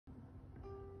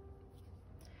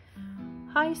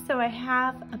Hi, so I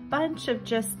have a bunch of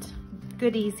just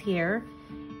goodies here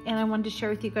and I wanted to share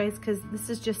with you guys because this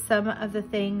is just some of the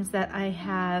things that I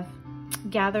have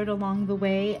gathered along the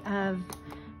way of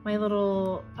my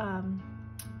little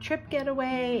trip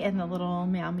getaway and the little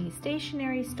Maui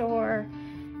stationery store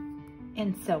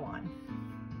and so on.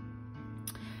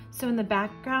 So in the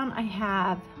background I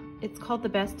have, it's called the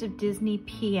Best of Disney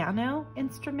Piano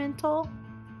Instrumental.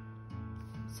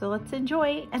 So let's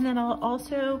enjoy, and then I'll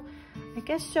also, I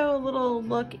guess, show a little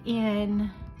look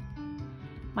in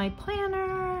my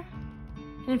planner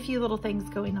and a few little things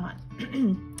going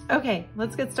on. Okay,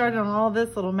 let's get started on all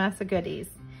this little mess of goodies.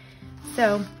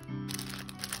 So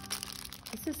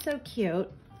this is so cute.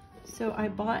 So I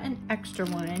bought an extra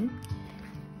one.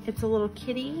 It's a little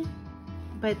kitty,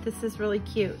 but this is really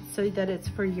cute so that it's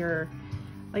for your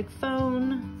like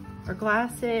phone or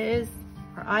glasses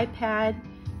or iPad,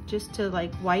 just to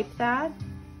like wipe that.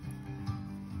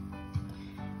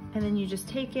 And then you just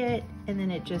take it and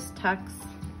then it just tucks,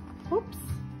 whoops,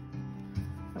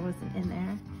 that wasn't in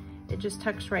there. It just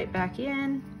tucks right back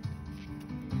in.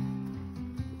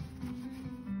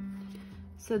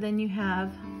 So then you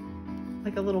have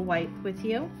like a little wipe with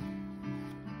you.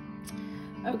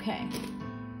 Okay.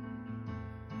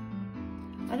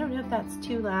 I don't know if that's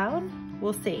too loud.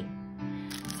 We'll see.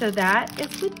 So that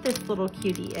is what this little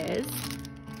cutie is.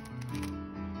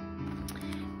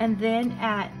 And then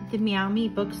at the Maui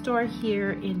bookstore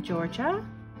here in Georgia,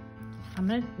 I'm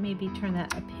gonna maybe turn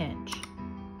that a pinch.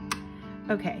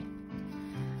 Okay.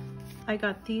 I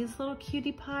got these little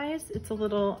cutie pies. It's a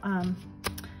little,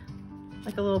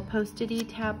 like a little post-it-y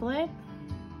tablet.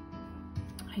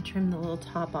 I trimmed the little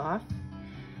top off.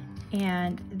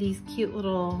 And these cute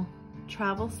little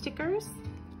travel stickers.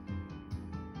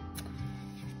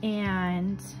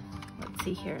 And let's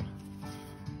see here.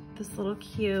 This little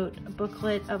cute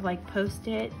booklet of like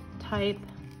post-it type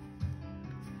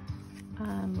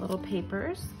little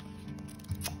papers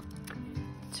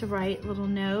to write little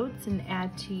notes and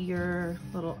add to your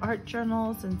little art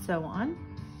journals and so on.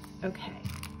 Okay.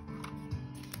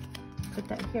 Put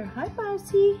that here. Hi,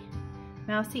 Mousy.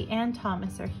 Mousy and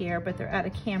Thomas are here, but they're at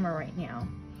a camera right now.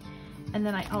 And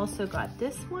then I also got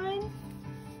this one.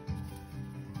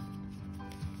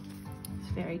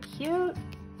 It's very cute.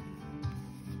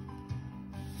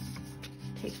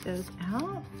 Take those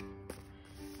out.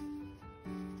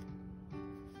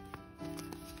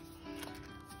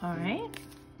 All right.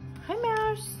 Hi,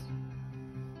 Mouse.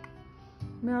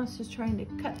 Mouse is trying to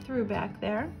cut through back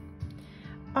there.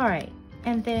 All right.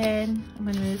 And then I'm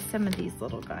going to move some of these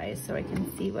little guys so I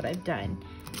can see what I've done.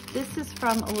 This is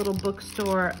from a little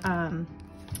bookstore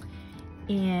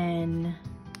when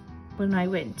I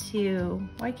went to,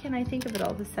 why can't I think of it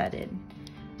all of a sudden?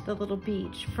 The little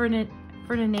beach,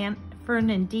 Fernandina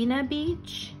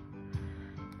Beach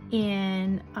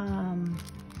in,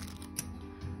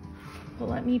 well,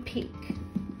 let me peek.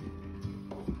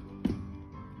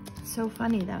 It's so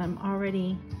funny that I'm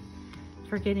already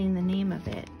forgetting the name of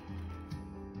it.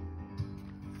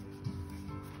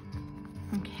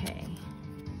 Okay.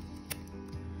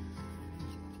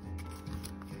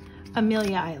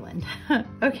 Amelia Island.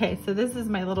 Okay, so this is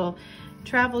my little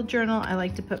travel journal. I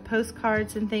like to put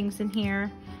postcards and things in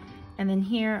here. And then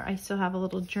here I still have a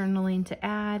little journaling to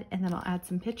add, and then I'll add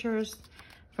some pictures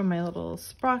from my little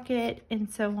sprocket and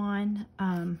so on.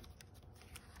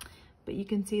 But you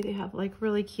can see they have like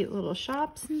really cute little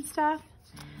shops and stuff.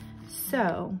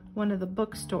 So one of the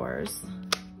bookstores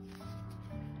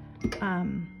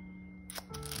I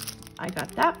got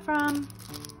that from,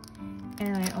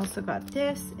 and I also got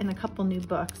this and a couple new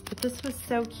books, but this was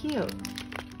so cute.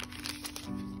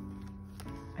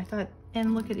 I thought,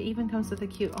 and look, it even comes with a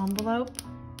cute envelope.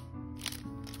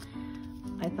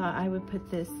 I thought I would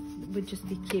put this, it would just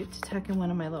be cute to tuck in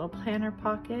one of my little planner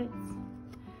pockets.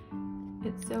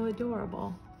 It's so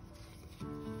adorable.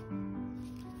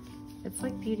 It's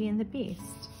like Beauty and the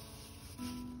Beast.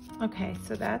 Okay,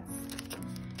 so that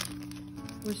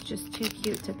was just too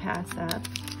cute to pass up.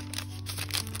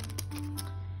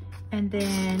 And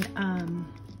then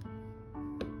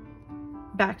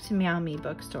back to Maui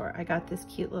bookstore, I got this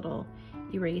cute little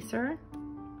eraser,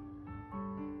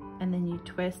 and then you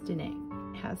twist and it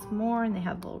has more, and they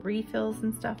have little refills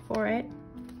and stuff for it.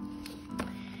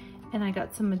 And I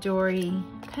got some Midori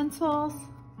pencils.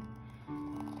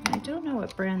 I don't know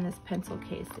what brand this pencil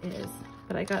case is,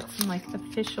 but I got some like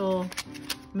official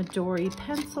Midori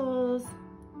pencils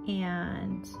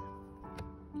and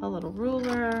a little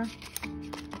ruler.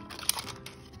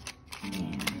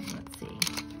 And let's see.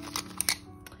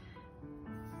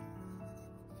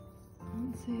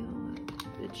 Let's see,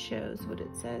 it shows what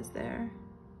it says there.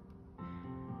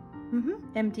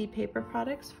 MD paper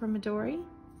products from Midori,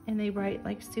 and they write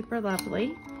like super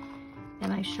lovely.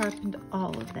 And I sharpened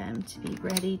all of them to be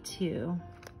ready to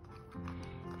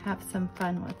have some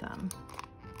fun with them.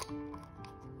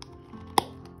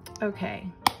 Okay,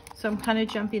 so I'm kind of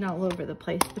jumping all over the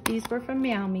place, but these were from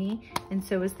Meow.me, and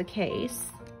so is the case.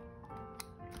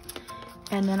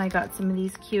 And then I got some of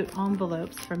these cute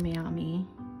envelopes from Meow.me.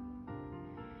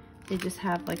 They just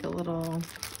have like a little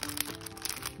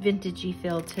vintagey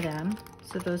feel to them.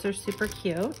 So those are super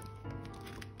cute.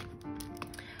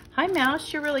 Hi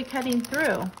Mouse, you're really cutting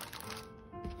through.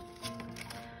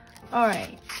 All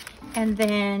right, and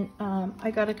then I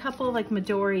got a couple like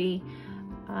Midori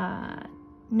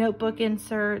notebook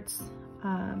inserts,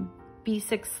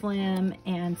 B6 Slim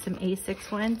and some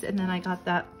A6 ones. And then I got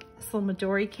that little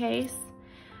Midori case.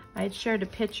 I had shared a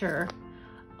picture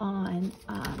on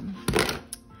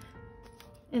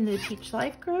in the Peach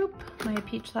Life group, my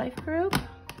Peach Life group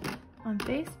on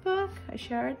Facebook, I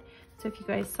shared. So if you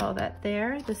guys saw that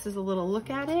there, this is a little look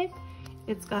at it.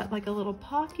 It's got like a little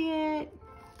pocket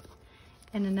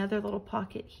and another little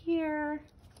pocket here.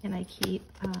 And I keep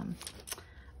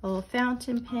a little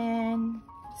fountain pen,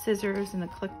 scissors, and a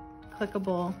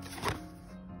clickable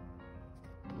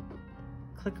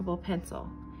pencil.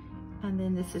 And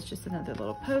then this is just another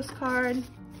little postcard.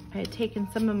 I had taken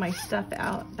some of my stuff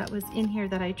out that was in here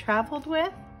that I traveled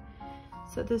with.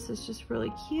 So this is just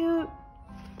really cute.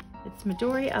 It's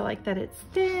Midori. I like that it's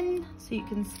thin, so you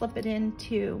can slip it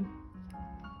into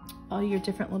all your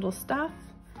different little stuff.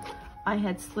 I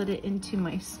had slid it into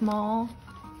my small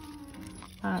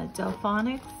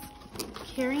Delfonics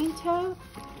carrying tote.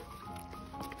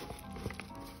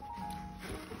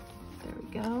 There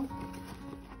we go.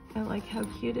 I like how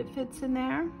cute it fits in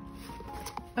there.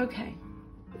 Okay,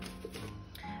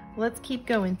 let's keep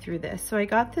going through this. So I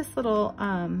got this little,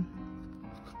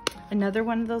 another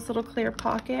one of those little clear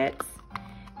pockets,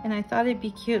 and I thought it'd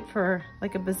be cute for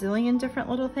like a bazillion different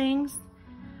little things.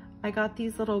 I got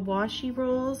these little washi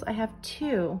rolls. I have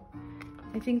two.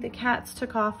 I think the cats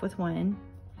took off with one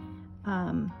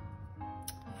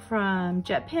from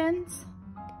Jet Pens.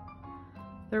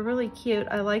 They're really cute.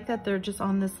 I like that they're just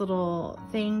on this little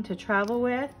thing to travel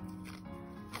with.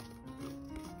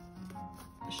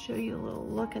 I'll show you a little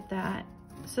look at that.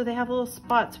 So they have little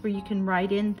spots where you can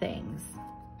write in things.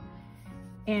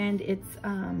 And it's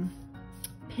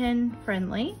pen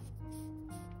friendly.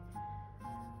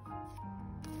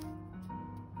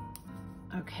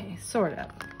 Okay, sort of.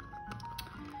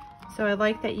 So I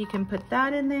like that you can put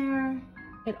that in there.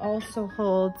 It also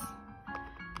holds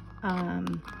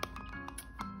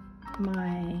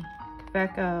my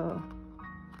Kaweco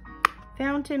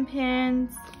fountain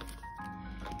pens,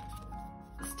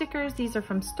 stickers. These are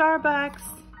from Starbucks.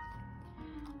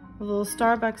 The little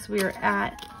Starbucks we were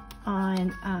at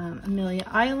on Amelia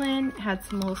Island had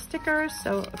some little stickers.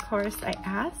 So of course I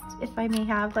asked if I may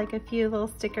have like a few little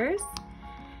stickers.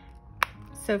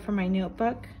 So for my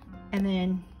notebook. And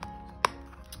then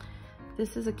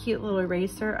this is a cute little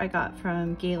eraser I got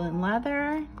from Galen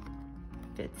Leather.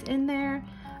 Fits in there.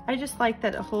 I just like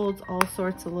that it holds all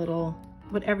sorts of little,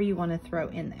 whatever you want to throw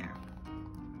in there.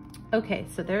 Okay,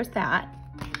 so there's that.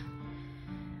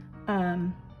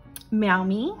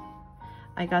 Meow.me.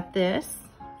 I got this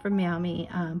from Meow.me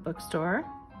bookstore.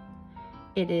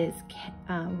 It is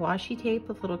washi tape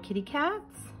with little kitty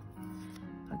cats.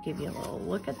 I'll give you a little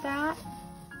look at that.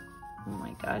 Oh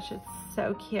my gosh, it's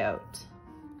so cute.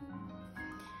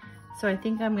 So I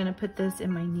think I'm gonna put this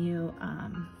in my new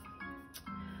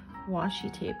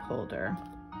washi tape holder.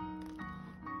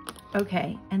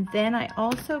 Okay, and then I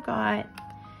also got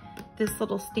this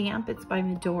little stamp. It's by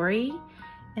Midori,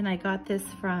 and I got this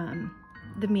from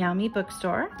the Meow.me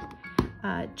bookstore.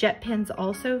 Jet Pens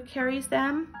also carries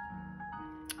them.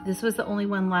 This was the only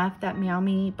one left that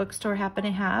Meow.me bookstore happened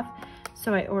to have,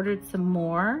 so I ordered some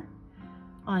more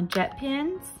on Jet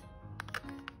Pens.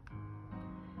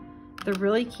 They're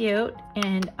really cute,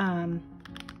 and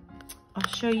I'll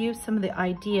show you some of the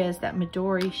ideas that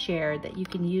Midori shared that you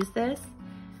can use this.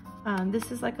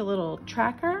 This is like a little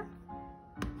tracker.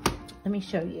 Let me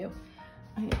show you.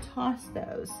 I'm gonna toss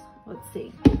those. Let's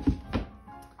see.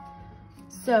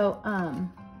 So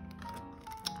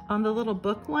on the little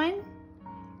book one,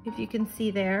 if you can see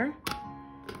there,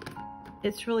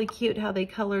 it's really cute how they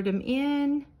colored them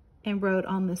in and wrote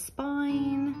on the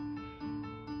spine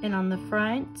and on the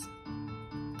front.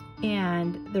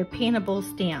 And they're paintable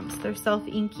stamps. They're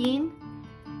self-inking,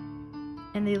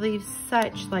 and they leave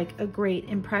such like a great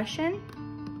impression.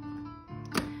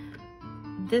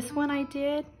 This one I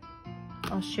did,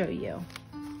 I'll show you.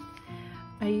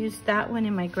 I used that one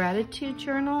in my gratitude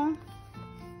journal.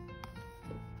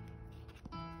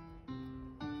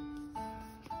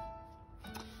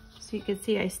 So you can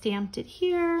see I stamped it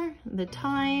here, the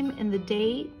time and the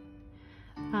date.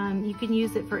 You can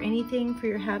use it for anything for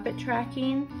your habit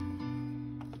tracking.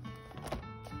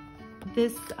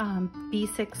 This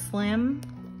B6 Slim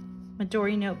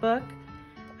Midori notebook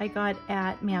I got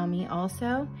at Meow Me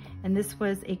also, and this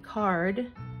was a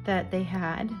card that they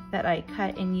had that I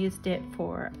cut and used it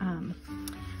for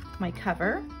my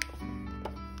cover.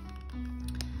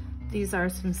 These are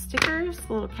some stickers,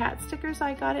 little cat stickers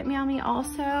I got at Meow Me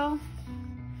also.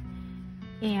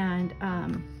 And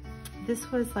this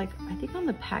was like, I think on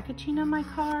the packaging of my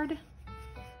card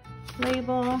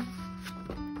label.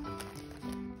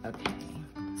 Okay,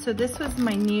 so this was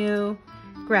my new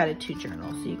gratitude journal.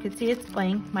 So you can see it's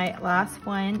blank. My last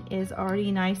one is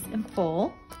already nice and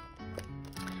full.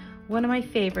 One of my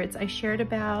favorites I shared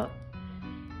about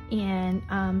in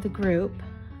the group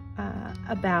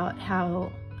about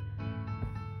how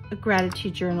a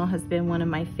gratitude journal has been one of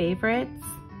my favorites.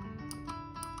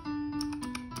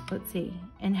 Let's see,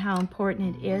 and how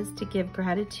important it is to give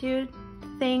gratitude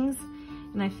to things.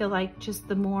 And I feel like just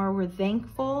the more we're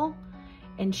thankful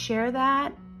and share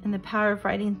that and the power of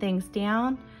writing things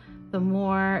down, the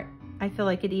more I feel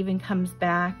like it even comes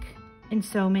back in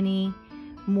so many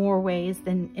more ways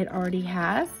than it already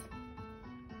has.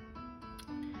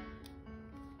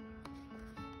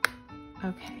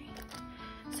 Okay,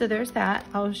 so there's that.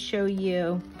 I'll show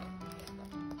you.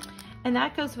 And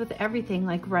that goes with everything,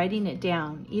 like writing it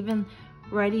down. Even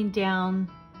writing down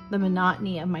the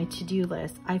monotony of my to-do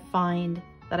list, I find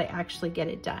that I actually get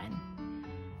it done.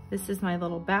 This is my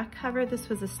little back cover. This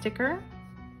was a sticker,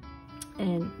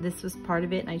 and this was part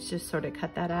of it, and I just sort of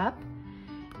cut that up.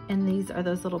 And these are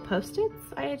those little Post-its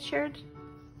I had shared.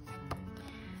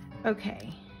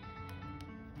 Okay.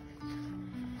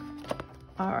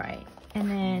 All right, and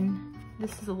then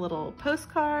this is a little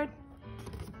postcard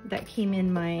that came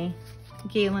in my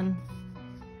Galen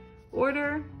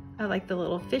order. I like the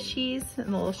little fishies and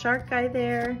the little shark guy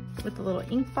there with the little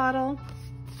ink bottle.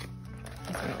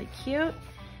 It's really cute.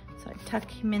 So I tuck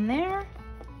him in there.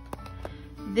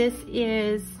 This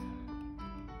is,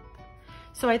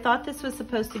 so I thought this was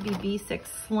supposed to be B6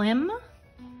 Slim,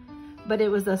 but it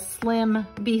was a slim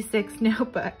B6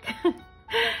 notebook.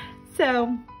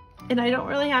 So, and I don't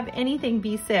really have anything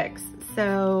B6.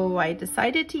 So I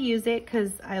decided to use it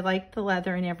because I like the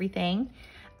leather and everything.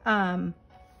 And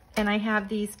I have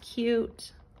these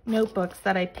cute notebooks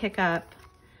that I pick up.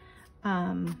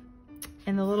 And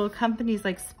the little companies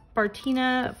like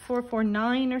Spartina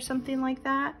 449 or something like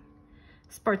that.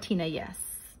 Spartina, yes.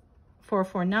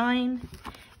 449.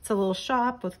 It's a little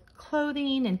shop with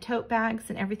clothing and tote bags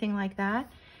and everything like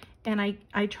that. And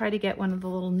I try to get one of the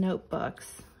little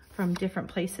notebooks from different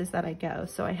places that I go.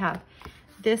 So I have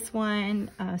this one,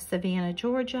 Savannah,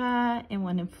 Georgia, and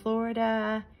one in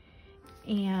Florida,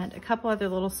 and a couple other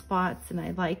little spots. And I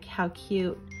like how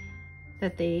cute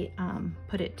that they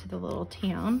put it to the little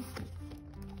town.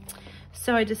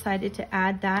 So I decided to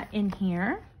add that in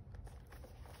here.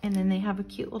 And then they have a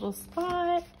cute little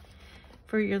spot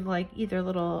for your like either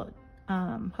little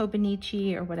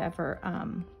Hobonichi or whatever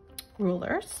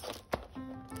rulers.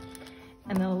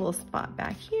 And then a little spot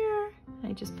back here.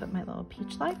 I just put my little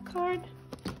Peach Life card.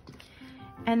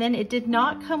 And then it did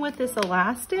not come with this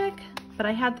elastic, but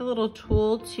I had the little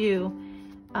tool to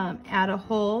add a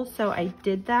hole, so I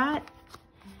did that.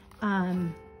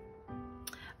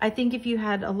 I think if you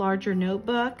had a larger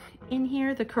notebook in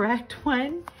here, the correct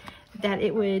one, that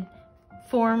it would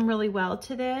form really well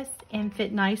to this and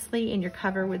fit nicely, and your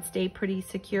cover would stay pretty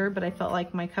secure, but I felt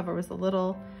like my cover was a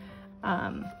little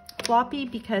floppy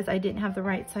because I didn't have the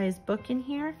right size book in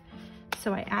here.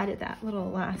 So I added that little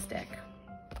elastic.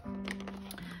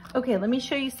 Okay, let me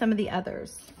show you some of the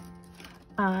others.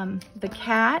 The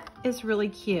cat is really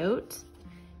cute.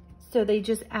 So they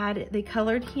just added, they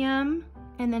colored him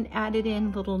and then added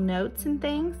in little notes and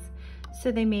things.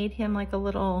 So they made him like a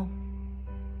little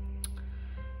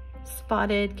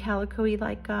spotted calico-y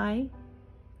like guy.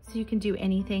 So you can do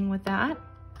anything with that.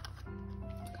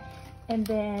 And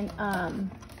then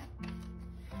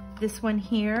this one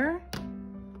here,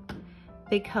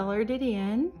 they colored it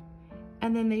in,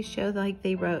 and then they showed like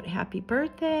they wrote happy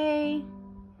birthday.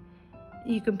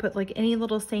 You can put like any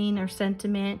little saying or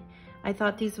sentiment. I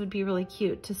thought these would be really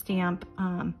cute to stamp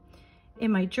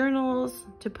in my journals,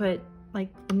 to put like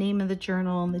the name of the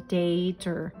journal and the date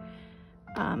or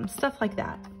stuff like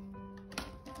that.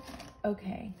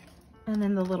 Okay, and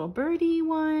then the little birdie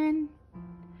one.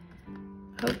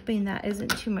 Hoping that isn't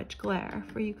too much glare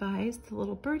for you guys. The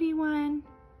little birdie one.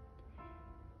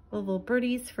 The little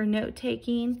birdies for note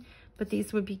taking, but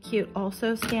these would be cute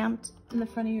also stamped in the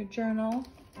front of your journal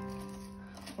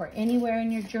or anywhere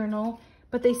in your journal,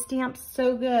 but they stamp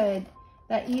so good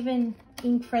that even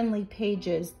ink-friendly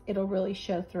pages, it'll really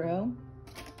show through.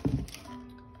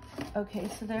 Okay,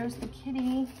 so there's the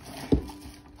kitty.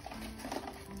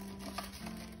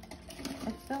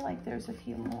 I feel like there's a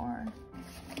few more.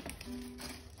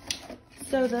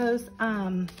 So those,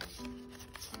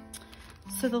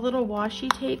 so the little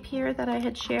washi tape here that I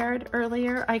had shared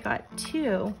earlier, I got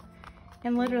 2.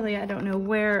 And literally, I don't know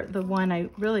where the one I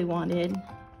really wanted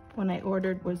when I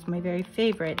ordered was my very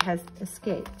favorite has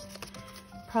escaped.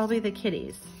 Probably the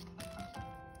kitties.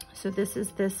 So this is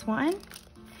this one.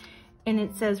 And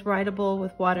it says writable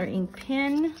with water ink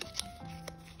pen.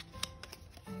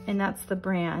 And that's the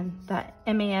brand, that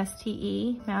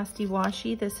M-A-S-T-E, Masty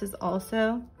Washi. This is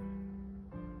also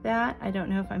that. I don't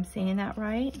know if I'm saying that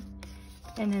right.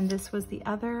 And then this was the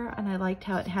other, and I liked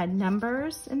how it had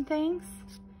numbers and things.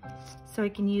 So I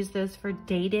can use those for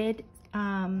dated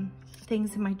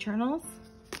things in my journals.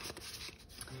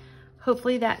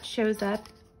 Hopefully that shows up.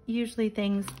 Usually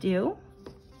things do.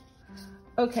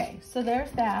 Okay, so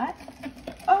there's that.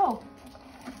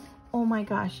 Oh my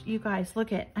gosh, you guys,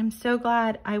 look it. I'm so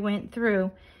glad I went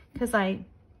through because I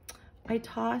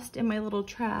tossed in my little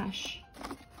trash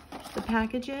the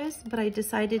packages, but I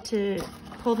decided to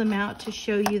pull them out to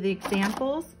show you the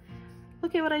examples.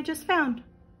 Look at what I just found.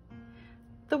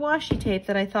 The washi tape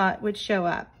that I thought would show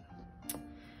up.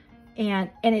 And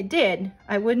it did.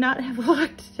 I would not have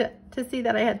looked to see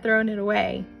that I had thrown it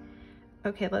away.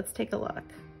 Okay, let's take a look.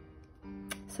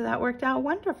 So that worked out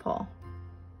wonderful.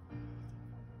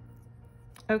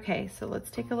 Okay, so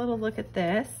let's take a little look at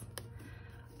this.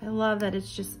 I love that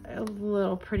it's just a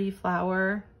little pretty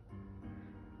flower.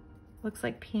 Looks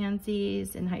like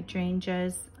pansies and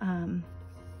hydrangeas to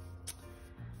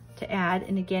add.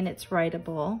 And again, it's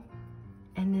writable.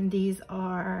 And then these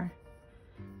are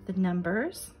the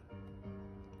numbers.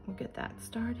 We'll get that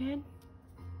started.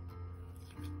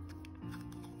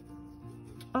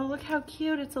 Oh, look how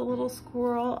cute. It's a little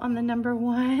squirrel on the number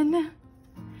 1.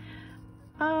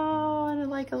 Oh, and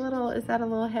like a little, is that a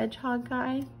little hedgehog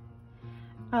guy?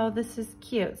 Oh, this is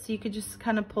cute. So you could just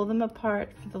kind of pull them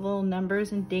apart for the little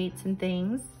numbers and dates and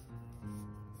things.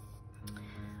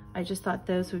 I just thought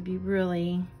those would be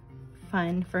really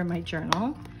fun for my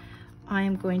journal. I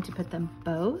am going to put them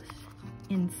both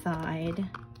inside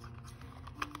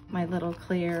my little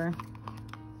clear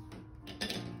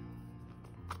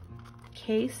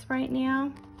case right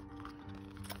now.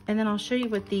 And then I'll show you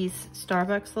what these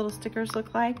Starbucks little stickers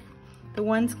look like. The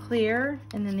one's clear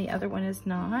and then the other one is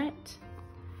not.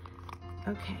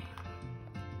 Okay.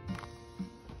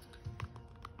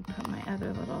 Put my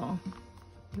other little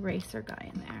eraser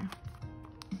guy in there.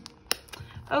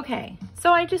 Okay,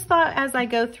 so I just thought as I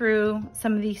go through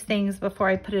some of these things before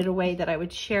I put it away that I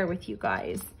would share with you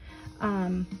guys.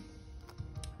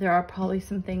 There are probably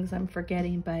some things I'm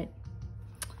forgetting, but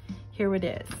here it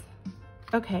is.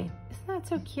 Okay, isn't that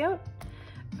so cute?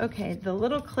 Okay, the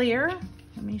little clear,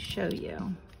 let me show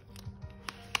you.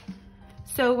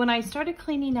 So when I started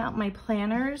cleaning out my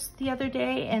planners the other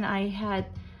day and I had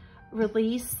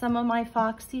released some of my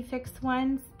Foxy Fix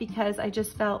ones because I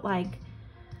just felt like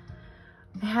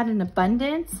I had an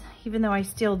abundance, even though I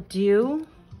still do.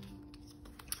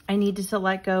 I needed to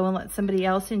let go and let somebody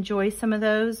else enjoy some of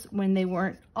those when they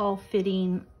weren't all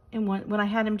fitting in one, when I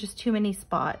had them just too many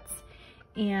spots.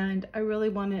 And I really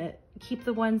want to keep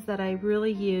the ones that I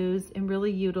really use and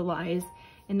really utilize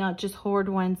and not just hoard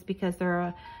ones because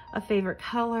they're a favorite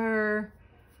color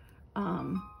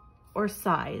or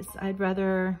size. I'd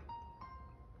rather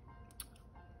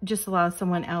just allow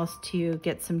someone else to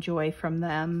get some joy from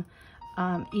them.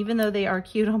 Even though they are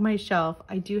cute on my shelf,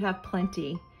 I do have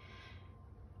plenty.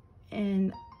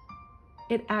 And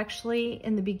it actually,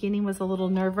 in the beginning, was a little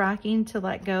nerve-wracking to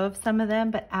let go of some of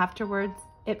them, but afterwards,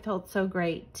 it felt so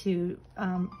great to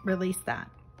release that.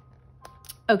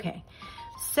 Okay,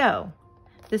 so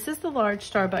this is the large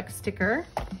Starbucks sticker.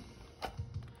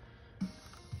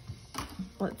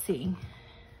 Let's see,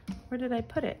 where did I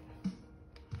put it?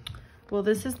 Well,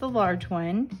 this is the large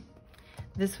one.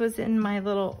 This was in my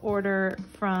little order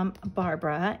from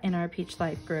Barbara in our Peach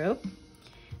Life group.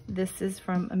 This is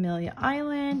from Amelia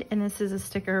Island, and this is a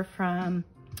sticker from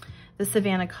the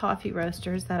Savannah Coffee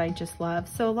Roasters that I just love.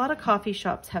 So a lot of coffee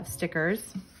shops have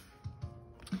stickers.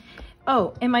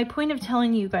 Oh, and my point of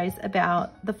telling you guys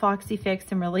about the Foxy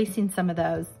Fix and releasing some of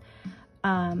those,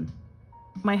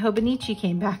 my Hobonichi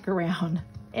came back around,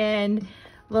 and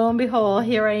lo and behold,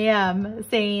 here I am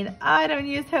saying, I don't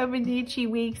use Hobonichi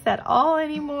weeks at all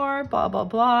anymore, blah, blah,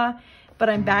 blah, but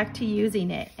I'm back to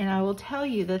using it. And I will tell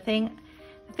you the thing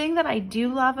that I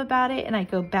do love about it, and I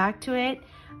go back to it,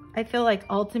 I feel like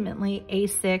ultimately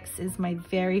A6 is my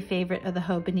very favorite of the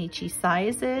Hobonichi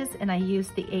sizes, and I use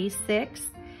the A6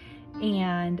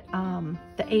 and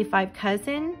the A5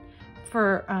 cousin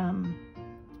for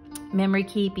memory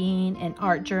keeping and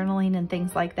art journaling and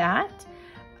things like that.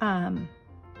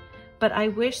 But I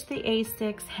wish the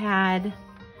A6 had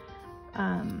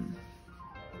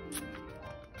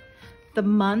the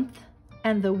month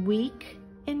and the week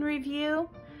in review,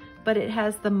 but it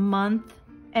has the month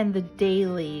and the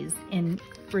dailies in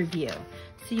review.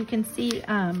 So you can see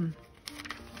I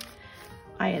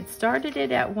had started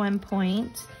it at one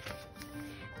point,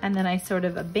 and then I sort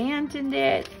of abandoned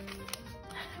it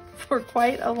for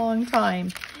quite a long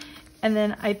time. And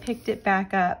then I picked it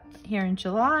back up here in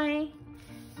July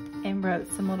and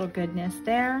wrote some little goodness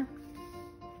there.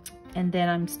 And then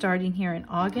I'm starting here in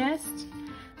August.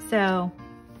 So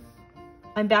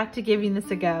I'm back to giving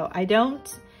this a go. I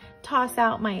don't toss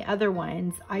out my other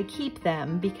ones. I keep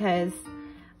them because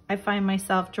I find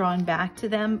myself drawn back to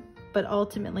them. But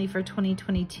ultimately for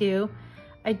 2022,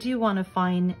 I do want to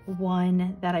find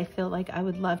one that I feel like I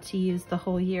would love to use the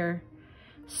whole year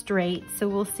straight. So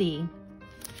we'll see.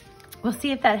 We'll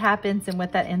see if that happens and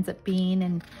what that ends up being.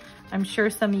 And I'm sure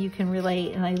some of you can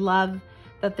relate. And I love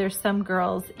that there's some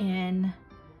girls in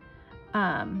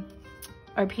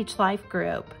our Peach Life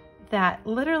group that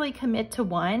literally commit to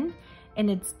one and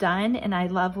it's done. And I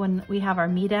love when we have our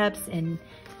meetups and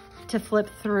to flip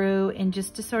through and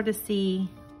just to sort of see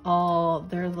all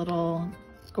their little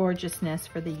gorgeousness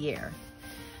for the year.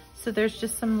 So there's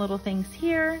just some little things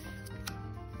here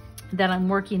that I'm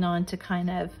working on to kind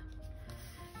of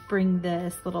bring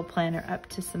this little planner up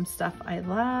to some stuff I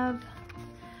love.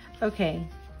 Okay,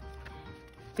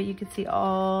 but you can see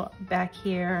all back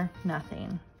here,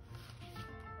 nothing.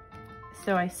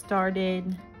 So I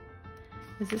started,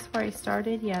 is this where I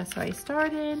started? Yeah, so I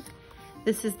started.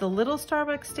 This is the little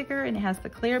Starbucks sticker and it has the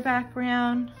clear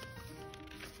background.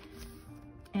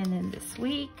 And then this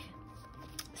week.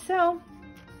 So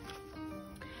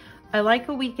I like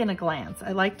a week in a glance.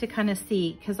 I like to kind of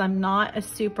see, because I'm not a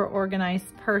super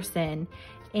organized person,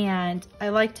 and I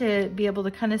like to be able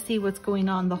to kind of see what's going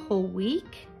on the whole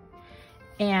week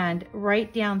and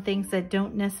write down things that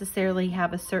don't necessarily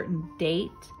have a certain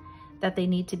date that they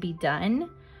need to be done.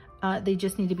 They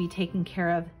just need to be taken care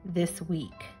of this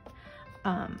week.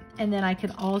 And then I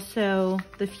can also,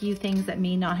 the few things that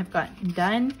may not have gotten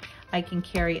done, I can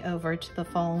carry over to the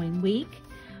following week.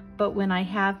 But when I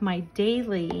have my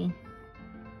daily,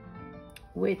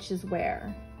 which is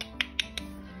where?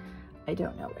 I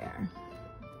don't know where.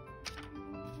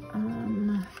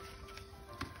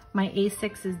 My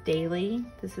A6 is daily.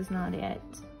 This is not it.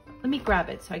 Let me grab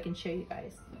it so I can show you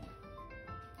guys.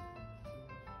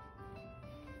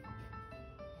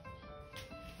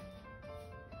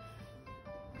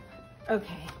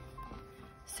 Okay,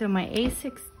 so my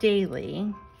A6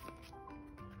 daily,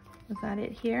 is that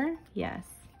it here? Yes.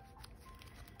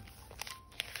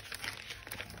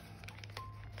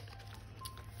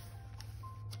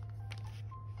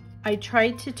 I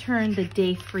tried to turn the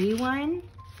day free one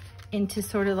into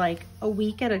sort of like a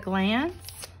week at a glance.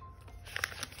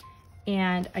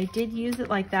 And I did use it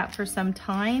like that for some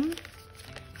time.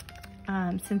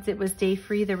 Since it was day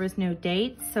free, there was no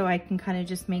dates, so I can kind of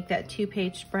just make that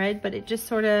 2-page spread, but it just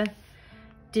sort of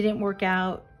didn't work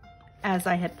out as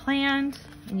I had planned.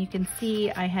 And you can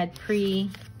see I had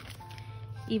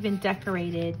even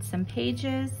decorated some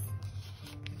pages.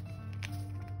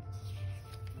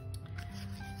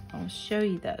 I'll show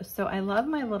you those. So I love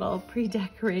my little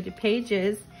pre-decorated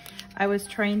pages. I was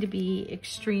trying to be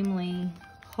extremely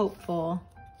hopeful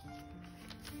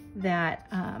that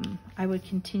I would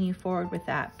continue forward with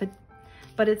that,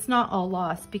 but it's not all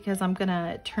lost, because I'm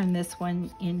gonna turn this one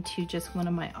into just one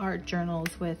of my art journals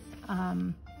with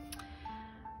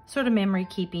sort of memory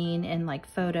keeping and like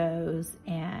photos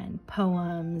and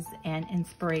poems and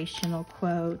inspirational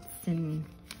quotes and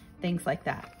things like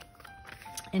that.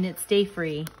 And it's day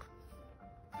free,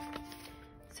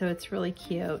 so it's really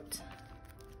cute.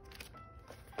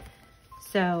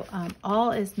 So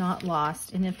all is not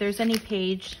lost. And if there's any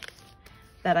page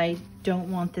that I don't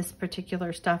want this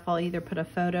particular stuff, I'll either put a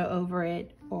photo over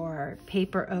it or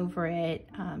paper over it,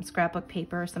 scrapbook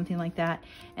paper or something like that,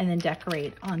 and then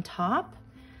decorate on top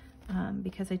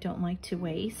because I don't like to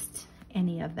waste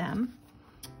any of them.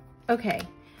 Okay,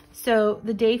 so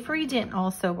the day free didn't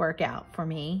also work out for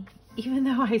me, even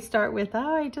though I start with,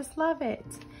 oh, I just love it.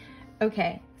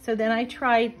 Okay, so then I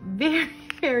tried very,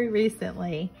 very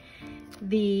recently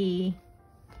the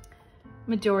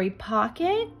Midori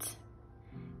Pocket,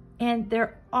 and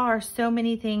there are so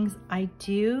many things I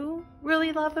do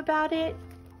really love about it,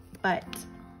 but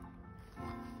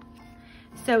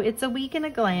So it's a week in a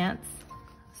glance,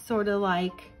 sort of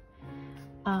like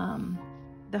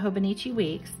the Hobonichi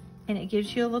weeks, and it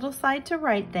gives you a little side to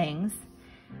write things.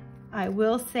 I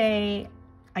will say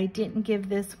I didn't give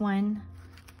this one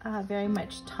very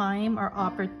much time or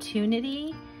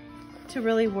opportunity to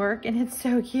really work, and it's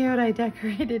so cute. I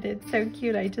decorated it so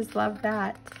cute. I just love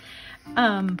that.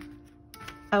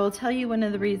 I will tell you one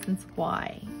of the reasons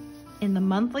why. In the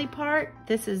monthly part,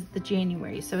 this is the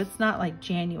January, so it's not like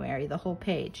January, the whole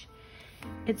page.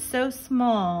 It's so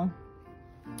small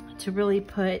to really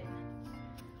put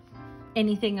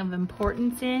anything of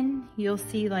importance in. You'll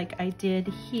see like I did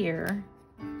here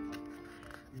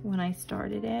when I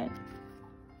started it.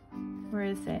 Where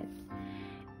is it?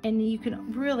 And you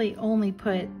can really only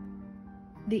put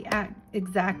the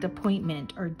exact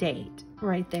appointment or date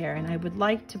right there. And I would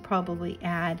like to probably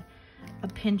add a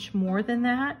pinch more than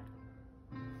that.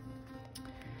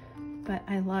 But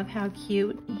I love how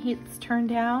cute it's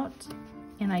turned out.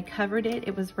 And I covered it,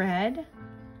 it was red.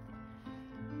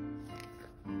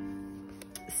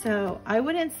 So I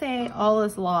wouldn't say all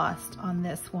is lost on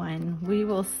this one. We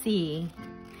will see,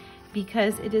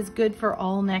 because it is good for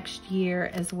all next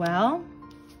year as well.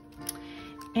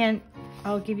 And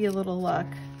I'll give you a little look.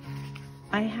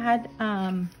 I had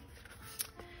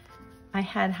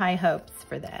high hopes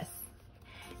for this.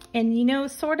 And you know,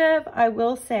 sort of, I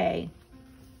will say,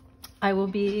 I will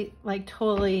be like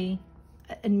totally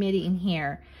admitting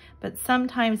here, but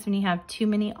sometimes when you have too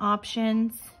many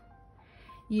options,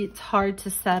 it's hard to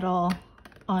settle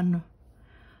on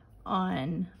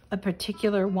a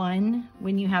particular one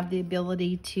when you have the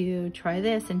ability to try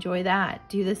this, enjoy that,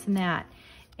 do this and that.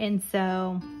 And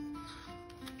so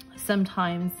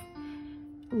sometimes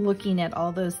looking at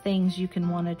all those things, you can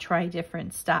want to try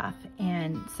different stuff.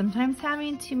 And sometimes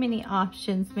having too many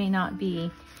options may not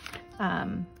be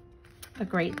a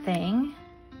great thing.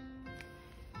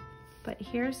 But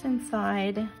here's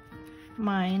inside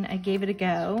mine. I gave it a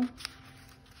go.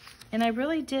 And I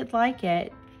really did like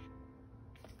it.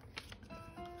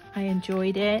 I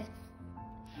enjoyed it.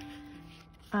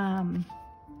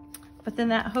 But then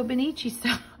that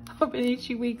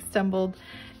Hobonichi week stumbled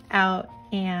out,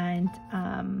 and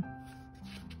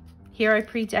here I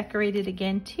pre-decorated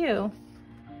again too.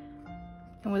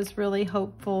 And was really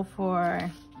hopeful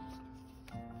for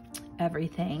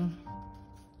everything.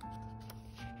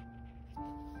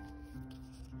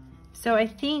 So I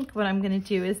think what I'm gonna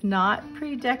do is not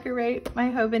pre-decorate my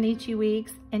Hobonichi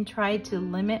weeks and try to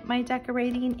limit my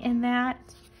decorating in that,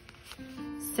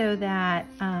 so that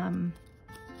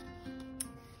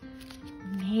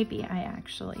maybe I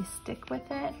actually stick with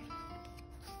it.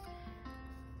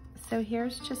 So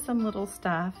here's just some little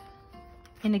stuff.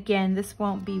 And again, this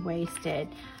won't be wasted.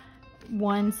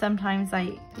 One, sometimes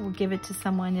I will give it to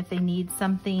someone if they need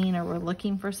something or we're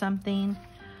looking for something,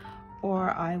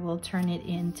 or I will turn it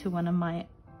into one of my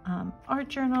art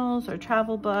journals or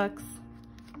travel books.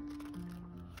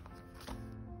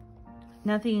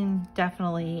 Nothing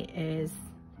definitely is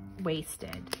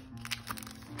wasted.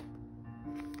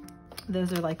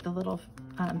 Those are like the little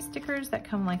stickers that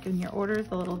come like in your order,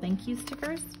 the little thank you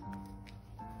stickers.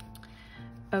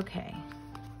 Okay.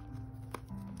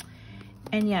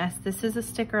 And yes, this is a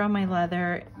sticker on my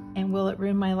leather, and will it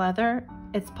ruin my leather?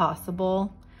 It's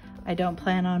possible. I don't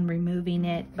plan on removing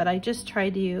it, but I just try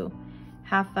to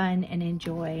have fun and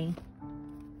enjoy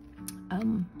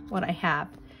what I have.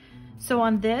 So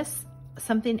on this,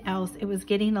 something else, it was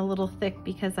getting a little thick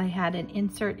because I had an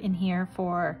insert in here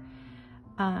for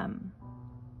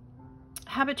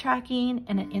habit tracking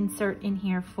and an insert in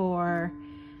here for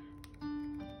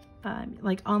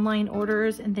like online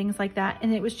orders and things like that.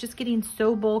 And it was just getting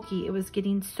so bulky. It was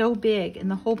getting so big.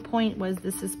 And the whole point was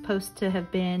this is supposed to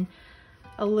have been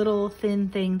a little thin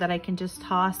thing that I can just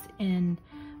toss in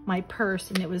my purse,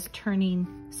 and it was turning.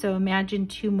 So imagine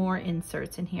 2 more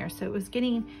inserts in here. So it was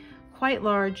getting quite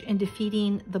large and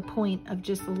defeating the point of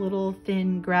just a little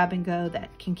thin grab and go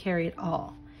that can carry it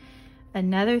all.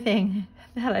 Another thing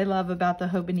that I love about the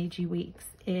Hobonichi weeks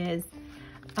is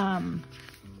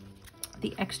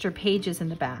the extra pages in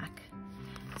the back.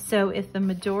 So if the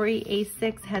Midori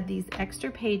A6 had these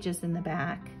extra pages in the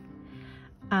back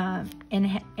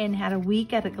and had a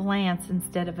week at a glance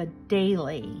instead of a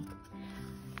daily,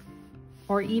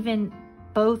 or even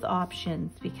both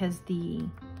options, because the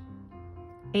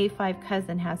A5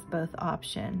 cousin has both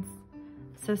options.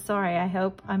 So sorry, I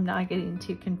hope I'm not getting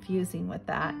too confusing with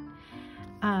that.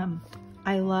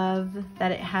 I love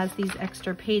that it has these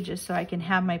extra pages so I can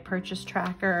have my purchase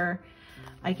tracker,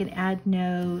 I can add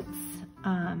notes,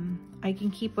 I can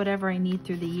keep whatever I need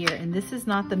through the year. And this is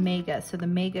not the Mega, so the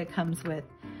Mega comes with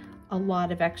a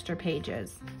lot of extra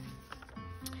pages.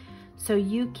 So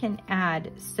you can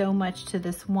add so much to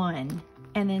this one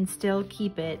and then still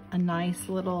keep it a nice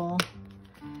little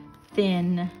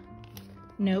thin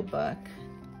notebook.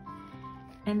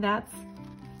 And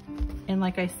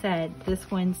like I said, this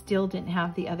one still didn't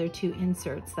have the other two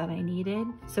inserts that I needed,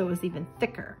 so it was even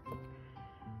thicker,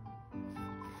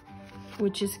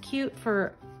 which is cute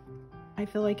for, I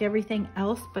feel like, everything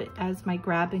else, but as my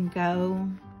grab and go,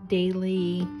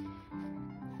 daily,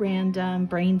 random,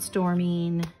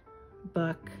 brainstorming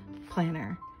book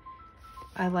planner,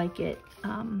 I like it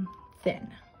thin.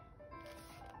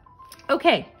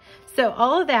 Okay, so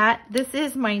all of that, this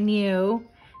is my new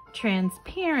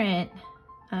transparent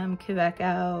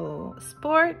Kaweco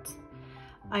Sport.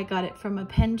 I got it from a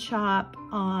pen shop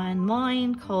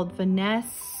online called Vanessa,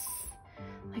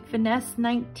 like Vanessa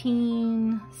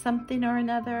 19 something or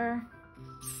another.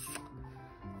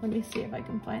 Let me see if I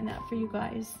can find that for you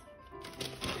guys.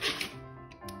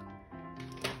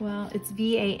 Well, it's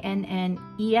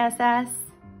VANNESS,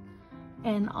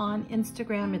 and on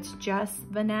Instagram it's just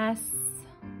Vanessa.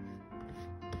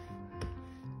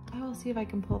 I will see if I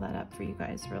can pull that up for you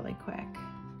guys really quick.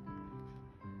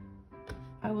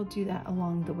 I will do that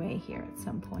along the way here at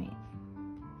some point.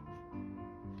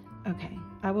 Okay,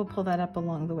 I will pull that up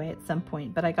along the way at some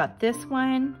point, but I got this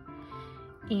one,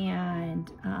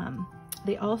 and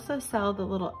they also sell the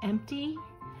little empty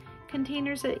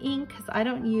containers of ink, because I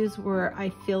don't use where I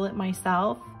fill it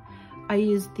myself. I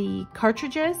use the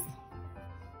cartridges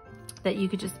that you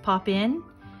could just pop in.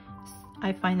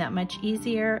 I find that much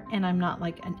easier, and I'm not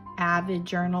like an avid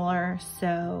journaler,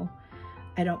 so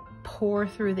I don't pour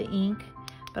through the ink.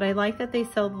 But I like that they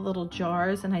sell the little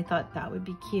jars, and I thought that would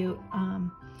be cute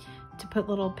to put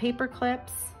little paper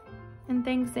clips and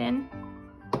things in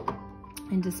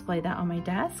and display that on my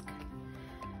desk.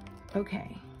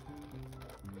 Okay.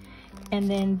 And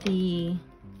then the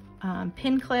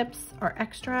pin clips are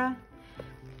extra.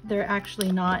 They're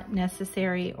actually not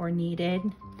necessary or needed.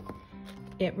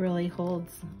 It really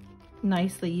holds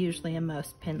nicely, usually in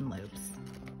most pin loops.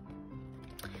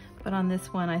 But on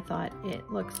this one, I thought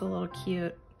it looks a little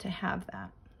cute to have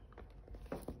that.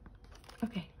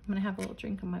 Okay, I'm gonna have a little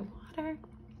drink of my water.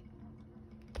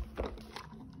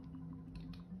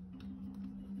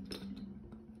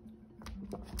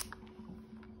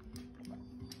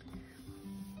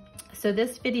 So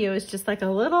this video is just like a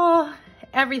little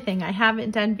everything. I haven't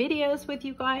done videos with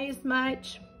you guys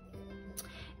much,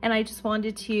 and I just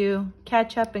wanted to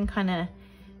catch up and kind of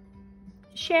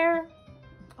share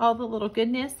all the little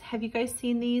goodness. Have you guys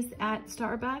seen these at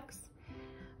Starbucks?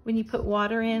 When you put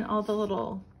water in,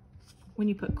 when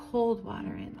you put cold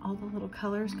water in, all the little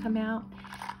colors come out,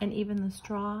 and even the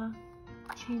straw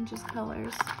changes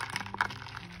colors.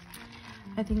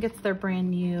 I think it's their brand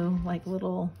new, like,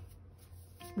 little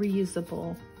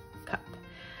reusable cup.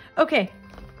 Okay,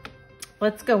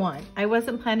 let's go on. I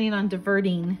wasn't planning on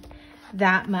diverting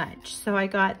that much, so I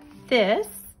got this.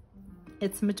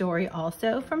 It's Midori,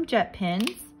 also from Jet Pens.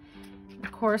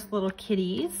 Of course, little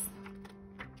kitties.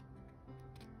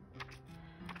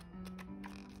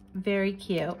 Very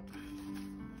cute.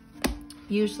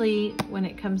 Usually when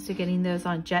it comes to getting those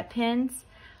on Jet Pens,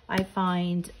 I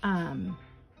find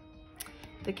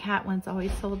the cat one's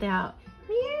always sold out.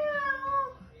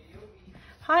 Meow.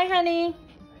 Hi, honey.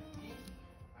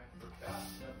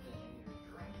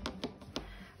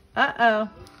 Uh-oh.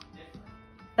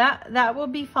 That will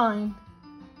be fine.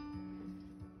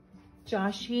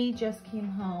 Joshy just came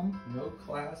home. No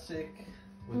classic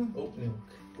with oat milk.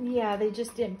 Yeah, they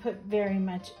just didn't put very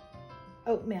much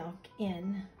oat milk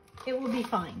in. It will be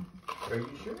fine. Are you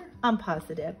sure? I'm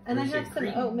positive. And I have some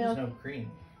oat milk. There's no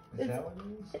cream. Is that what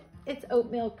it is? It's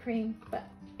oat milk cream, but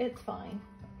it's fine.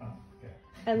 Oh, okay.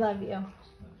 I love you.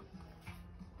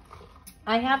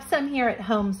 I have some here at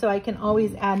home, so I can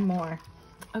always add more.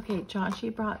 Okay,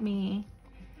 Joshy brought me,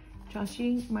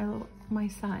 my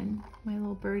son, my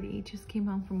little birdie, just came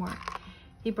home from work.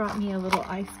 He brought me a little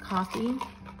iced coffee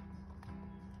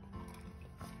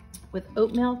with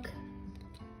oat milk.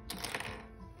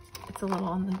 It's a little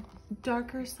on the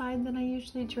darker side than I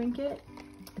usually drink it.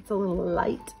 It's a little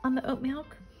light on the oat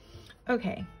milk.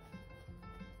 Okay.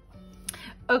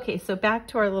 Okay, so back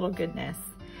to our little goodness.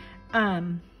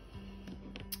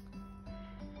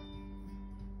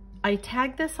 I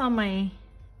tagged this on my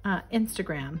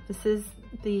Instagram. This is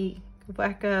the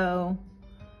Kaweco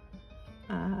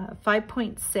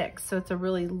 5.6, so it's a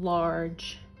really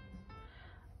large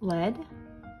lead.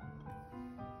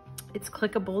 It's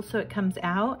clickable, so it comes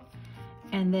out.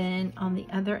 And then on the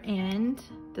other end,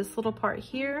 this little part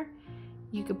here,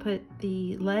 you could put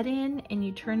the lead in and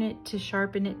you turn it to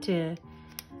sharpen it to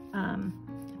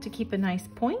keep a nice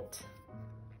point.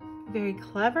 very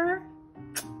clever.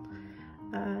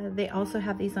 They also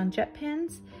have these on jet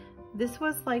pens. This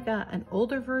was like an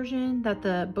older version that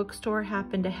the bookstore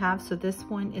happened to have, so this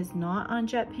one is not on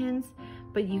jet pens,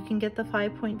 but you can get the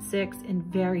 5.6 and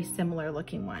very similar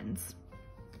looking ones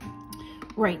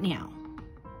right now.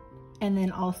 And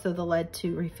then also the lead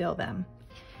to refill them.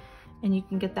 And you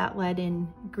can get that lead in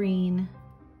green,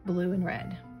 blue, and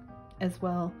red, as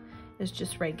well as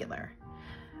just regular.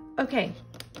 Okay,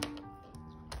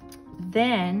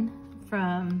 then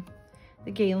from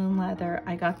the Galen leather,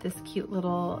 I got this cute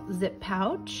little zip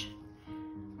pouch,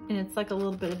 and it's like a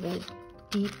little bit of a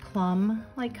deep plum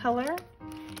like color,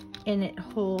 and it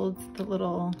holds the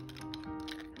little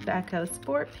Kaweco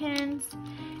sport pins.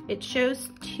 It shows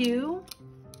 2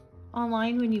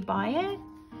 online when you buy it,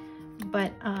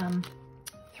 but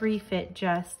 3 fit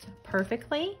just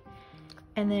perfectly.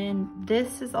 And then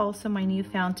this is also my new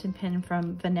fountain pen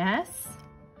from Vanessa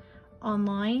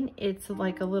online. It's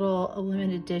like a little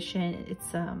limited edition.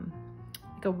 It's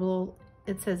like a little,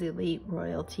 it says Elite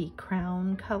Royalty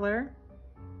Crown color.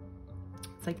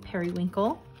 It's like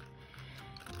periwinkle.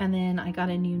 And then I got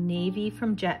a new navy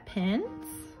from Jet Pens.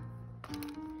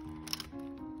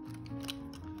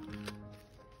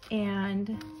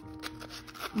 And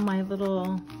my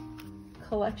little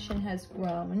collection has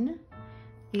grown.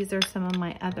 These are some of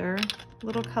my other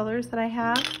little colors that I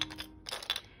have.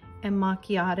 And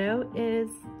Macchiato is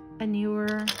a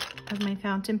newer of my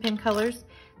fountain pen colors.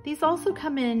 These also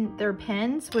come in their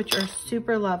pens, which are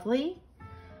super lovely.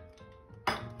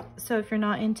 So if you're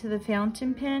not into the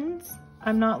fountain pens,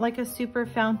 I'm not like a super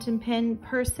fountain pen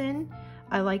person.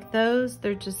 I like those.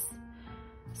 They're just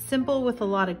simple with a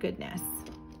lot of goodness.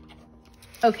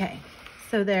 Okay,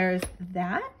 so there's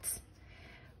that.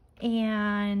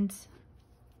 And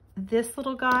this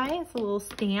little guy is a little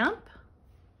stamp.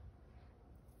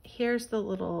 Here's the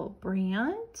little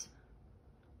brand.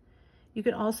 You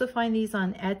can also find these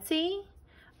on Etsy.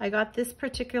 I got this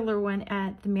particular one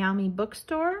at the Meow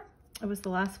bookstore. It was the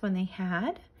last one they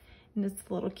had. And it's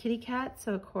the little kitty cat,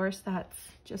 so of course that's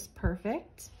just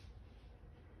perfect.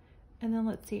 And then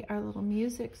let's see, our little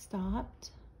music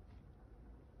stopped.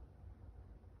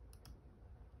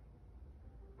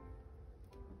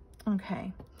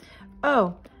 Okay.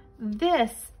 Oh,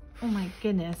 this, oh my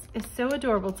goodness, is so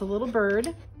adorable. It's a little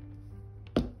bird.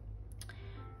 It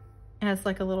has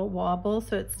like a little wobble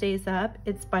so it stays up.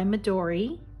 It's by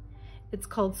Midori. It's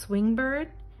called Swing Bird,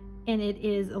 and it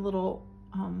is a little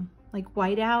like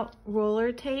whiteout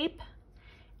roller tape.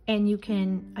 And you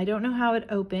can, I don't know how it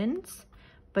opens,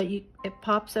 but it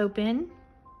pops open.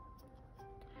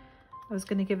 I was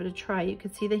gonna give it a try. You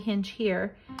can see the hinge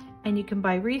here, and you can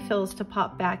buy refills to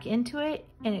pop back into it,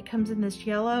 and it comes in this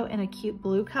yellow and a cute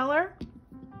blue color.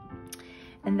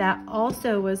 And that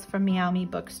also was from Meow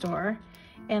bookstore.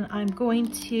 And I'm probably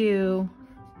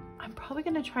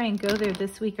gonna try and go there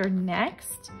this week or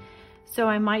next. So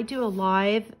I might do a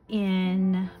live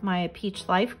in my Peach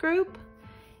Life group.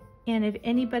 And if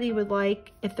anybody would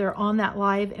like, if they're on that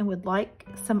live and would like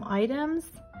some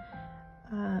items,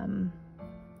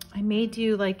 I may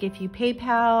do like, if you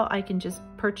PayPal, I can just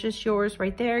purchase yours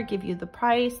right there, give you the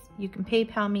price. You can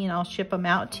PayPal me and I'll ship them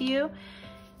out to you.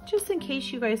 Just in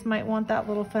case you guys might want that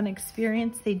little fun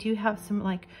experience. They do have some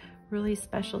like really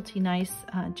specialty nice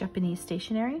Japanese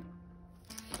stationery.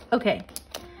 Okay,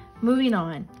 moving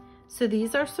on. So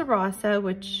these are Sarasa,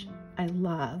 which I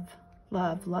love,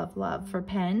 love, love, love for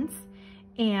pens.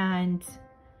 And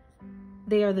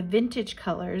they are the vintage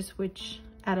colors, which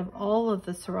out of all of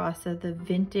the Sarasa, the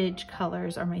vintage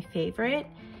colors are my favorite.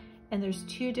 And there's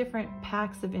 2 different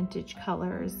packs of vintage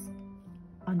colors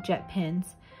on jet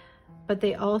pens. But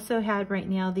they also had right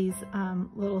now these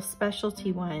little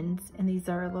specialty ones, and these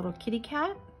are a little kitty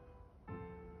cat.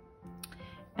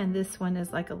 And this one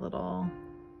is like a little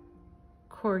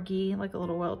corgi, like a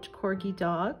little Welsh corgi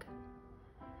dog.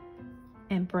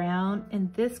 And brown,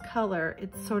 and this color,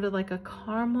 it's sort of like a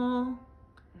caramel.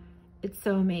 It's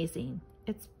so amazing.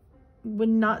 It would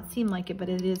not seem like it, but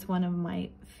it is one of my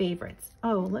favorites.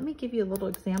 Oh, let me give you a little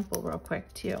example real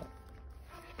quick too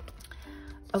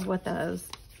of what those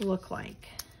look like.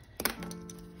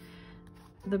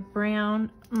 The brown,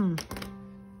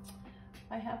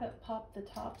 I haven't popped the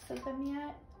tops of them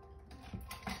yet,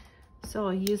 so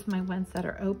I'll use my ones that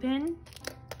are open.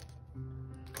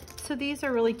 So these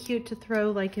are really cute to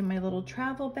throw like in my little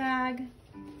travel bag,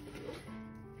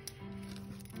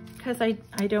 because I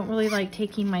don't really like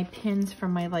taking my pins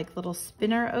from my like little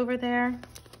spinner over there.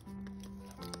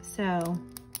 So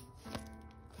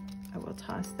I will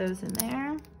toss those in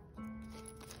there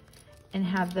and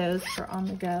have those for on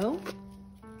the go.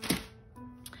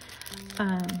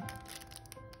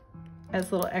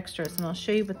 as little extras, and I'll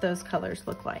show you what those colors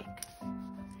look like.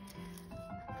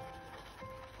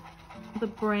 The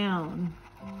brown.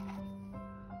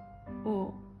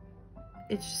 Oh,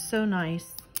 it's so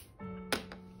nice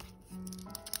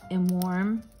and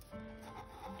warm.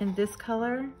 And this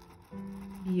color,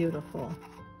 beautiful.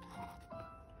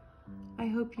 I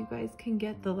hope you guys can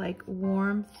get the like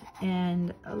warmth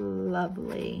and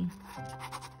loveliness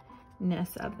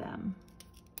of them.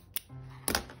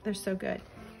 They're so good.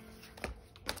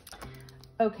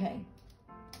 Okay.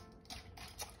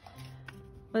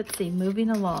 Let's see, moving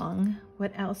along.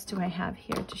 What else do I have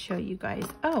here to show you guys?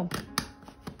 Oh,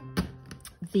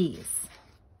 these.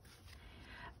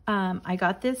 I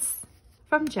got this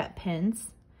from Jet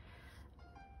Pens.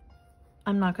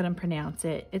 I'm not going to pronounce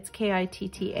it. It's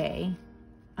K-I-T-T-A.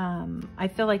 I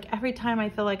feel like every time I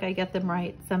feel like I get them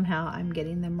right, somehow I'm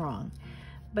getting them wrong.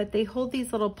 But they hold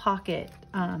these little pocket,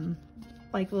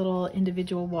 like little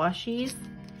individual washies.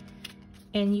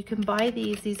 And you can buy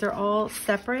these. These are all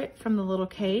separate from the little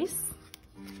case.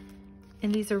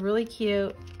 And these are really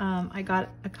cute. I got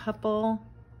a couple.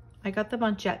 I got them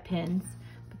on Jet Pens.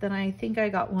 But then I think I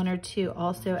got one or two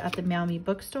also at the Maumi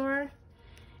bookstore.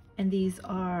 And these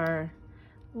are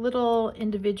little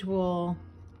individual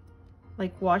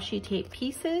like washi tape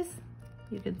pieces.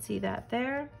 You can see that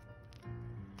there.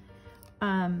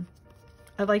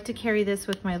 I like to carry this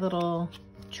with my little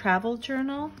travel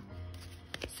journal.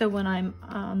 So when I'm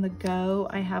on the go,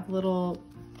 I have little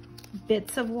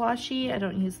bits of washi. I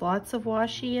don't use lots of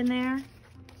washi in there.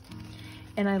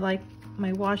 And I like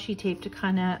my washi tape to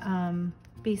kind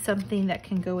of be something that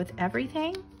can go with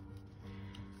everything.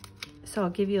 So I'll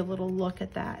give you a little look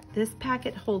at that. This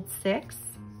packet holds 6,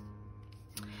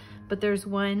 but there's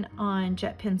one on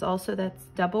Jet Pens also that's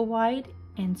double wide,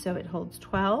 and so it holds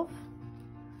 12.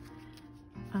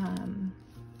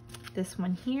 This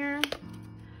one here,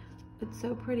 it's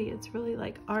so pretty. It's really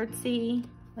like artsy,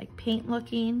 like paint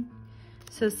looking.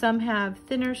 So some have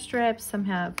thinner strips, some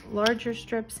have larger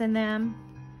strips in them.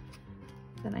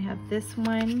 Then I have this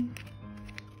one.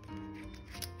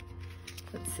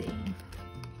 Let's see.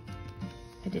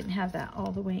 I didn't have that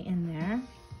all the way in there.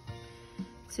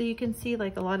 So you can see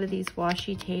like a lot of these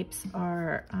washi tapes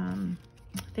are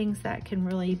things that can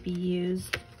really be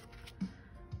used.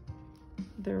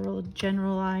 They're real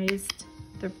generalized.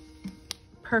 They're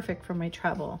perfect for my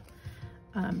travel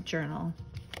journal.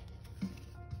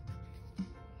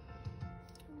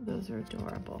 Those are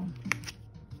adorable.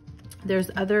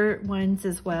 There's other ones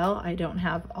as well. I don't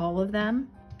have all of them.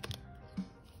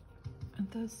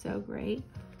 Aren't those so great?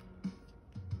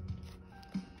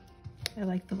 I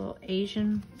like the little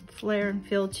Asian flair and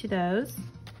feel to those.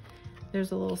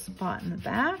 There's a little spot in the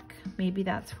back. Maybe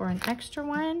that's for an extra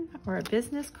one or a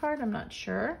business card, I'm not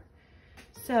sure.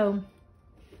 So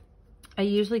I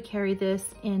usually carry this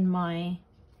in my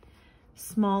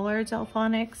smaller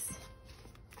Delfonics,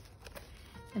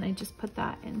 and I just put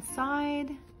that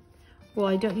inside. Well,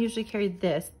 I don't usually carry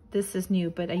this. This is new,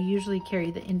 but I usually carry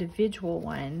the individual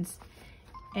ones,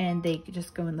 and they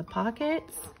just go in the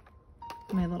pockets.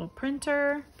 My little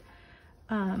printer.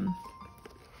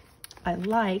 I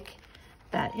like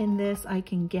that in this I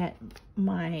can get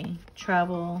my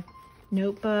travel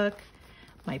notebook,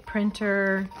 my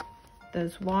printer,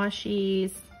 those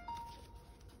washies,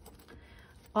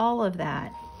 all of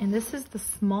that. And this is the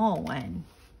small one.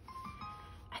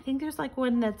 I think there's like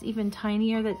one that's even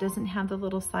tinier that doesn't have the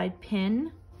little side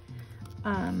pin.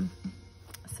 Some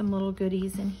little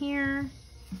goodies in here.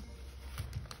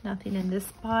 Nothing in this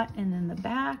spot. And in the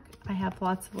back, I have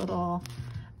lots of little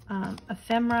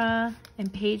ephemera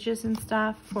and pages and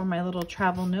stuff for my little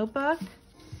travel notebook.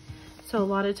 So a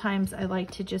lot of times I like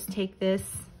to just take this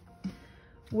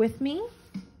with me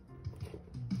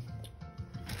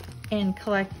and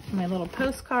collect my little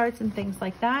postcards and things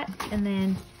like that. And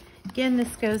then again,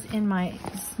 this goes in my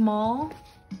small.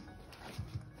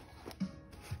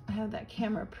 I have that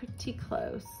camera pretty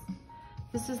close.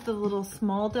 This is the little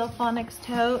small Delfonics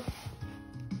tote.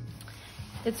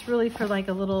 It's really for like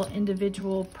a little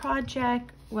individual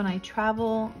project. When I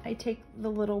travel, I take the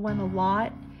little one a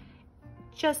lot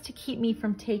just to keep me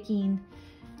from taking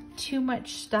too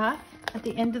much stuff. At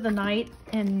the end of the night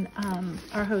in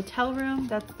our hotel room,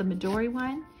 that's the Midori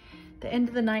one. The end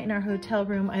of the night in our hotel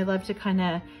room, I love to kind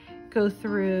of go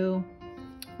through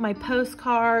my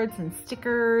postcards and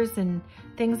stickers and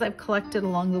things I've collected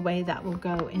along the way that will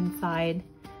go inside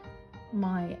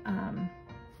my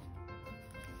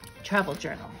travel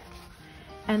journal.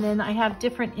 And then I have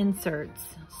different inserts.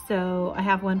 So I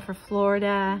have one for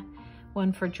Florida,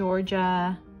 one for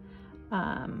Georgia,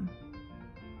 I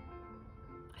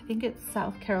think it's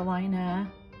South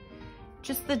Carolina,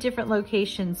 just the different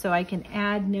locations so I can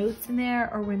add notes in there,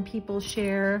 or when people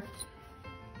share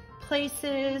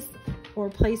places or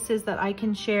places that I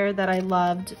can share that I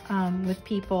loved with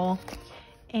people,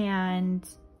 and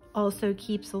also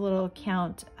keeps a little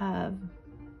count of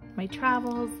my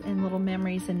travels and little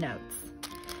memories and notes.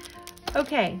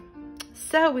 Okay,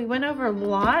 so we went over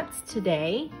lots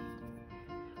today.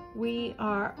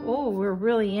 We're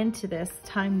really into this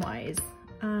time-wise.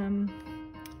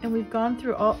 And we've gone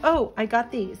through all, I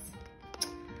got these.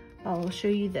 I'll show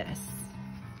you this.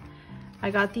 I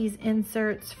got these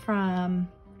inserts from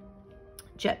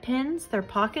Jet Pens. They're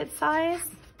pocket size.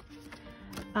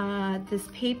 This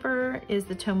paper is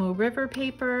the Tomo River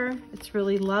paper. It's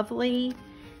really lovely.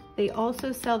 They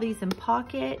also sell these in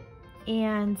pocket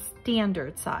and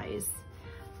standard size.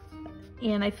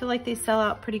 And I feel like they sell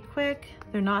out pretty quick.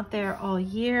 They're not there all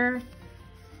year.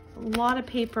 A lot of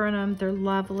paper in them. They're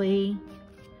lovely.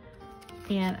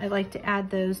 And I like to add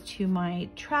those to my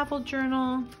travel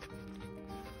journal.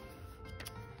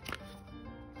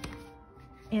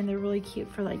 And they're really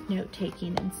cute for like note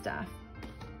taking and stuff.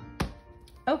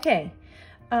 Okay,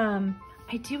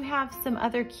 I do have some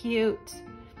other cute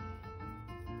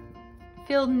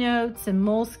field notes and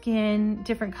moleskin,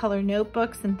 different color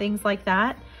notebooks and things like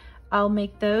that. I'll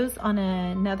make those on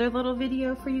another little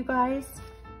video for you guys.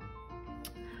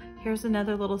 Here's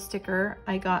another little sticker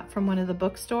I got from one of the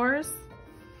bookstores.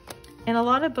 In a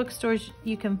lot of bookstores,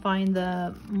 you can find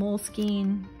the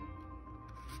moleskin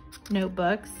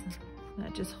notebooks.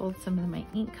 That just holds some of my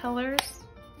ink colors.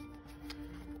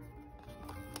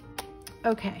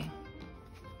 Okay,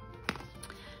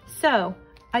 so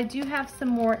I do have some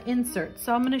more inserts.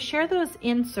 So I'm going to share those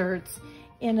inserts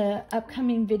in an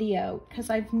upcoming video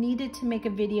because I've needed to make a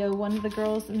video. One of the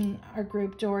girls in our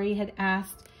group, Dory, had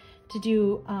asked to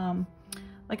do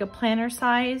like a planner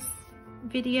size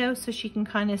video so she can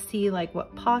kind of see like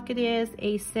what pocket is,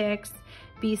 A6,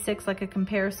 B6, like a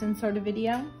comparison sort of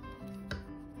video.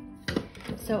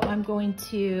 So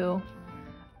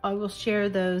I will share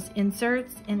those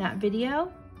inserts in that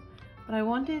video, but I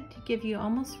wanted to give you,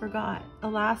 almost forgot, a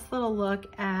last little look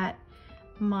at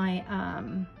my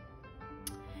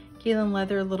Galen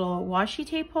leather little washi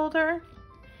tape holder.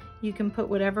 You can put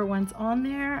whatever one's on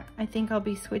there. I think I'll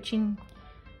be switching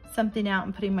something out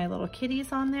and putting my little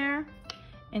kitties on there.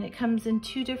 And it comes in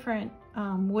two different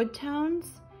wood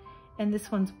tones, and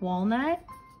this one's walnut.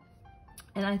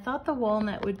 And I thought the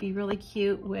walnut would be really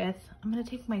cute with, I'm gonna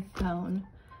take my phone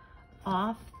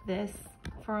off this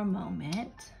for a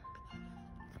moment.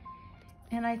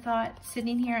 And I thought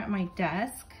sitting here at my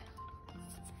desk,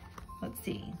 let's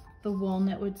see, the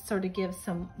walnut would sort of give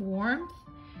some warmth.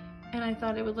 And I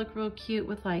thought it would look real cute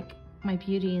with like my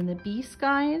Beauty and the Beast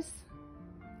guys.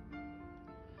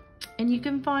 And you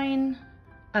can find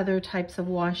other types of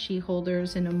washi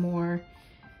holders in a more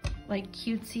like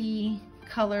cutesy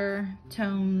color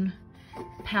tone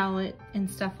palette and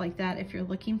stuff like that if you're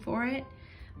looking for it.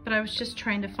 But I was just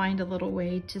trying to find a little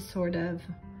way to sort of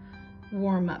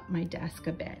warm up my desk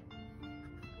a bit.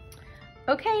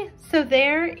 Okay, so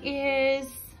there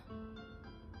is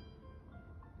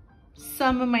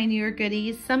some of my newer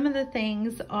goodies. Some of the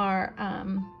things are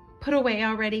put away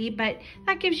already, but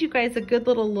that gives you guys a good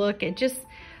little look at just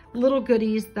little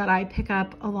goodies that I pick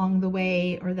up along the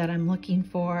way or that I'm looking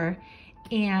for.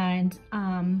 And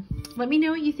let me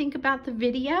know what you think about the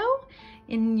video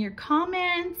in your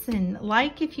comments, and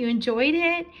like if you enjoyed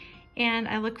it. And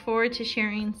I look forward to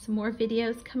sharing some more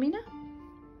videos coming up.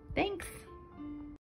 Thanks.